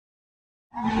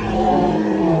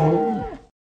Alright,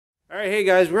 hey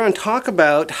guys, we're going to talk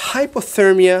about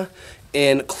hypothermia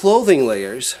and clothing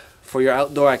layers for your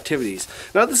outdoor activities.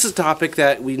 Now this is a topic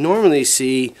that we normally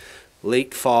see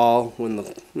late fall when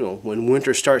when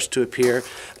winter starts to appear,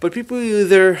 but people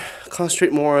either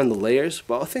concentrate more on the layers.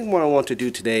 But I think what I want to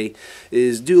do today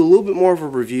is do a little bit more of a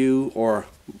review or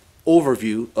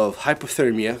overview of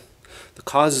hypothermia, the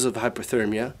causes of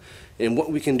hypothermia, and what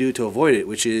we can do to avoid it,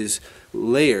 which is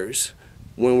layers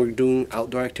when we're doing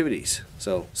outdoor activities.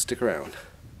 So stick around.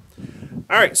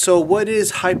 Alright, so what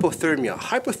is hypothermia?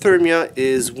 Hypothermia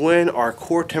is when our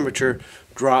core temperature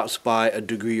drops by a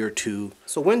degree or two.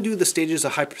 So when do the stages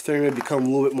of hypothermia become a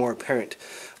little bit more apparent?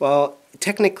 Well,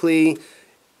 technically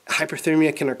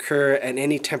hypothermia can occur at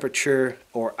any temperature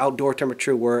or outdoor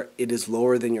temperature where it is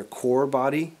lower than your core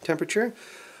body temperature.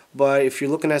 But if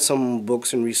you're looking at some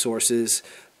books and resources,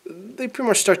 they pretty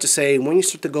much start to say when you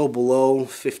start to go below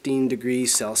 15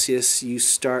 degrees Celsius, you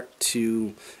start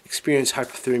to experience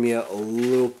hypothermia a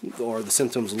little, or the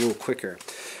symptoms a little quicker.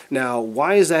 Now,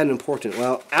 why is that important?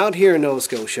 Well, out here in Nova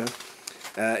Scotia,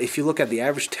 if you look at the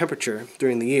average temperature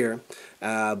during the year,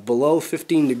 below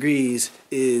 15 degrees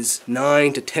is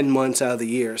 9 to 10 months out of the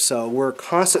year. So we're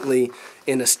constantly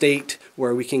in a state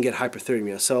where we can get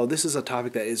hypothermia. So this is a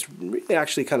topic that is really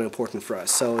actually kind of important for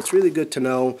us. So it's really good to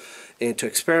know and to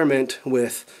experiment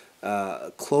with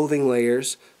clothing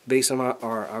layers based on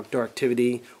our outdoor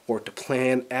activity, or to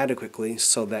plan adequately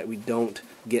so that we don't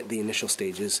get the initial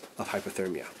stages of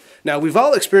hypothermia. Now, we've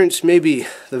all experienced maybe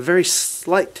the very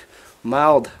slight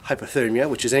mild hypothermia,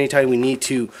 which is anytime we need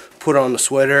to put on the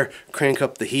sweater, crank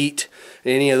up the heat,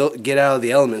 get out of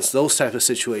the elements, those type of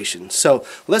situations. So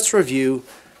let's review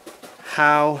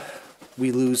how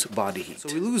we lose body heat.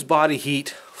 So we lose body heat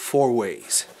 4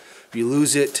 ways. We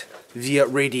lose it via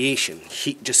radiation.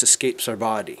 Heat just escapes our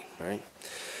body, right?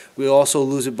 We also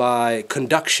lose it by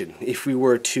conduction. If we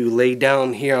were to lay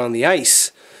down here on the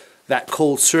ice, that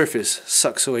cold surface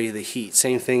sucks away the heat.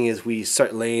 Same thing as we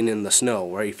start laying in the snow,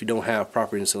 right? If you don't have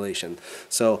proper insulation.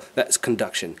 So that's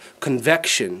conduction.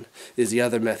 Convection is the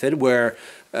other method where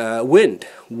wind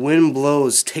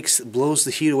blows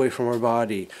the heat away from our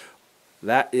body.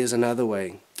 That is another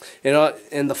way.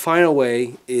 And the final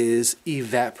way is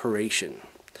evaporation.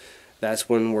 That's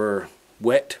when we're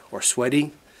wet or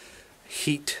sweaty,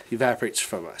 heat evaporates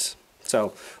from us.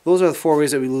 So those are the 4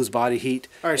 ways that we lose body heat.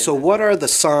 Alright, so what are the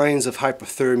signs of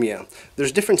hypothermia?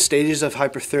 There's different stages of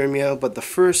hypothermia, but the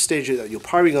first stage that you're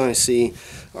probably going to see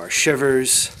are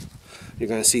shivers. You're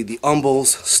going to see the umbles,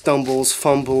 stumbles,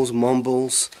 fumbles,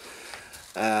 mumbles.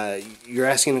 You're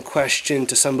asking a question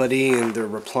to somebody and they're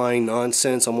replying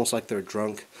nonsense, almost like they're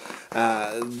drunk.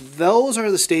 Those are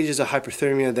the stages of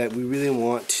hypothermia that we really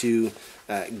want to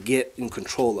get in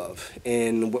control of.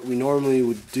 And what we normally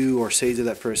would do or say to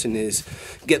that person is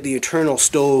get the internal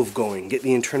stove going, get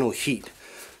the internal heat,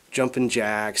 jumping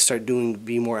jacks,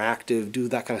 be more active, do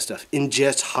that kind of stuff,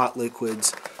 ingest hot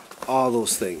liquids, all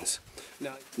those things.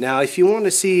 Now if you want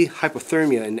to see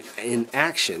hypothermia in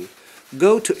action,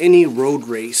 go to any road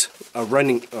race, a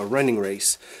running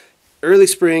race, early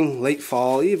spring, late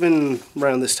fall, even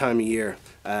around this time of year,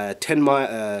 10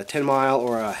 mile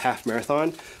or a half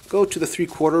marathon. Go to the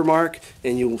 3/4 mark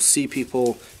and you will see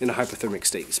people in a hypothermic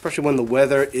state, especially when the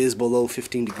weather is below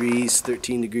 15 degrees,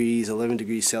 13 degrees, 11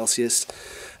 degrees Celsius.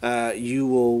 You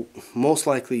will most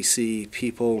likely see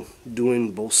people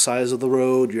doing both sides of the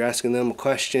road. You're asking them a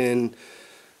question,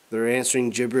 they're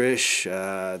answering gibberish,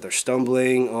 they're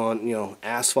stumbling on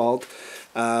asphalt.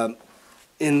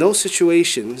 In those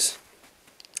situations,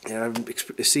 and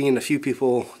I've seen a few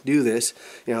people do this.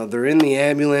 They're in the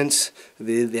ambulance,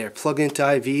 they're plugged into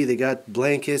IV, they got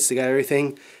blankets, they got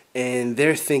everything, and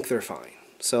they think they're fine.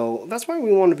 So that's why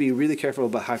we want to be really careful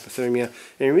about hypothermia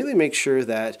and really make sure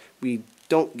that we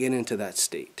don't get into that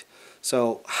state.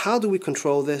 So how do we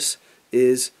control this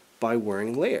is by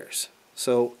wearing layers.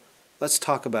 So let's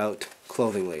talk about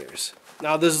clothing layers.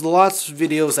 Now there's lots of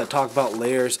videos that talk about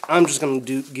layers. I'm just going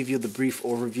to give you the brief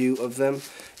overview of them.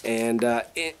 And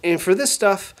for this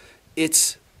stuff,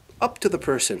 it's up to the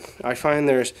person. I find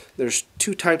there's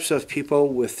 2 types of people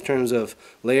with terms of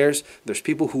layers. There's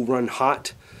people who run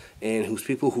hot and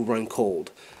people who run cold.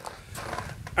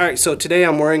 Alright, so today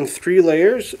I'm wearing 3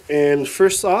 layers, and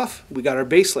first off, we got our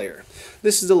base layer.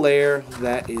 This is the layer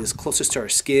that is closest to our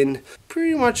skin,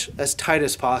 pretty much as tight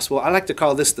as possible. I like to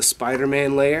call this the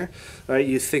Spider-Man layer. Right?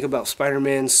 You think about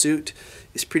Spider-Man's suit,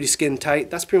 it's pretty skin tight.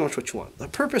 That's pretty much what you want. The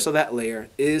purpose of that layer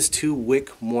is to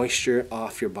wick moisture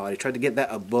off your body. Try to get that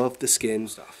above the skin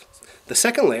stuff. The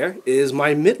second layer is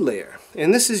my mid layer,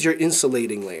 and this is your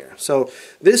insulating layer. So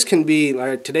this can be,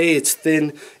 today it's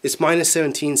thin, it's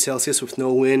 -17 degrees Celsius with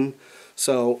no wind,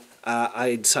 so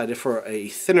I decided for a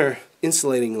thinner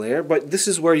insulating layer, but this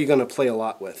is where you're going to play a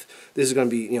lot with. This is going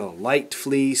to be, light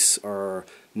fleece or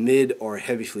mid or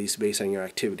heavy fleece based on your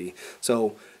activity.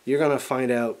 So you're going to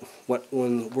find out what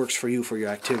one works for you for your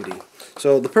activity.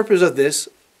 So the purpose of this,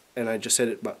 and I just said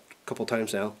it about a couple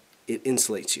times now, it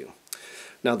insulates you.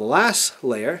 Now the last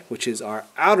layer, which is our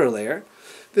outer layer,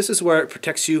 this is where it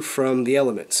protects you from the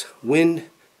elements, wind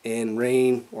and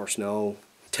rain or snow.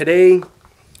 Today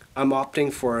I'm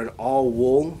opting for an all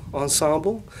wool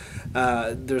ensemble.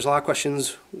 There's a lot of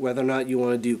questions whether or not you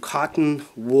want to do cotton,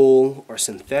 wool, or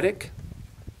synthetic.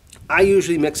 I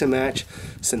usually mix and match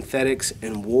synthetics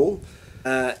and wool.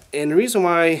 And the reason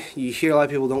why you hear a lot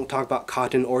of people don't talk about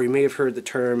cotton, or you may have heard the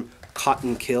term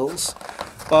cotton kills,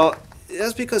 well,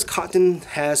 that's because cotton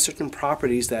has certain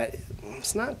properties that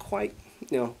it's not quite,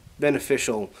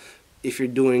 beneficial if you're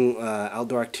doing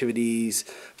outdoor activities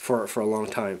for a long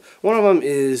time. One of them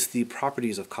is the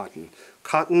properties of cotton.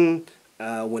 Cotton,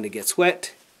 when it gets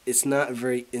wet, it's not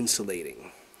very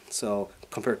insulating. So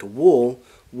compared to wool,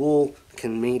 wool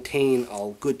can maintain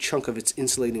a good chunk of its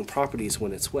insulating properties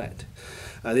when it's wet.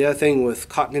 The other thing with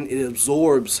cotton, it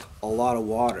absorbs a lot of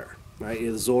water. Right? It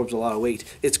absorbs a lot of weight.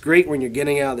 It's great when you're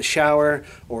getting out of the shower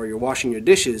or you're washing your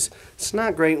dishes. It's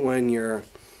not great when you're,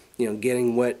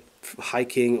 getting wet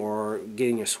hiking or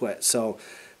getting your sweat. So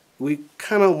we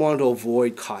kind of want to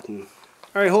avoid cotton.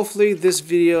 All right, hopefully this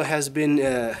video has been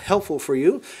helpful for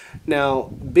you. Now,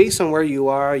 based on where you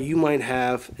are, you might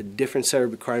have a different set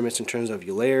of requirements in terms of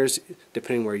your layers,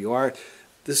 depending where you are.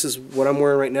 This is what I'm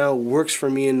wearing right now, works for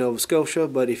me in Nova Scotia,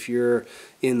 but if you're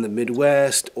in the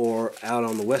Midwest or out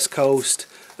on the West Coast,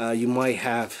 you might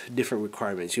have different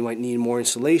requirements. You might need more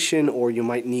insulation, or you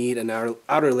might need an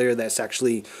outer layer that's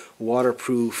actually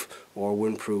waterproof or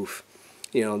windproof.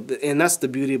 And that's the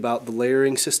beauty about the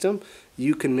layering system.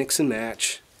 You can mix and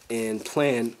match and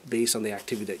plan based on the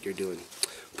activity that you're doing.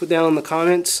 Put down in the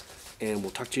comments, and we'll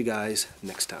talk to you guys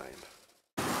next time.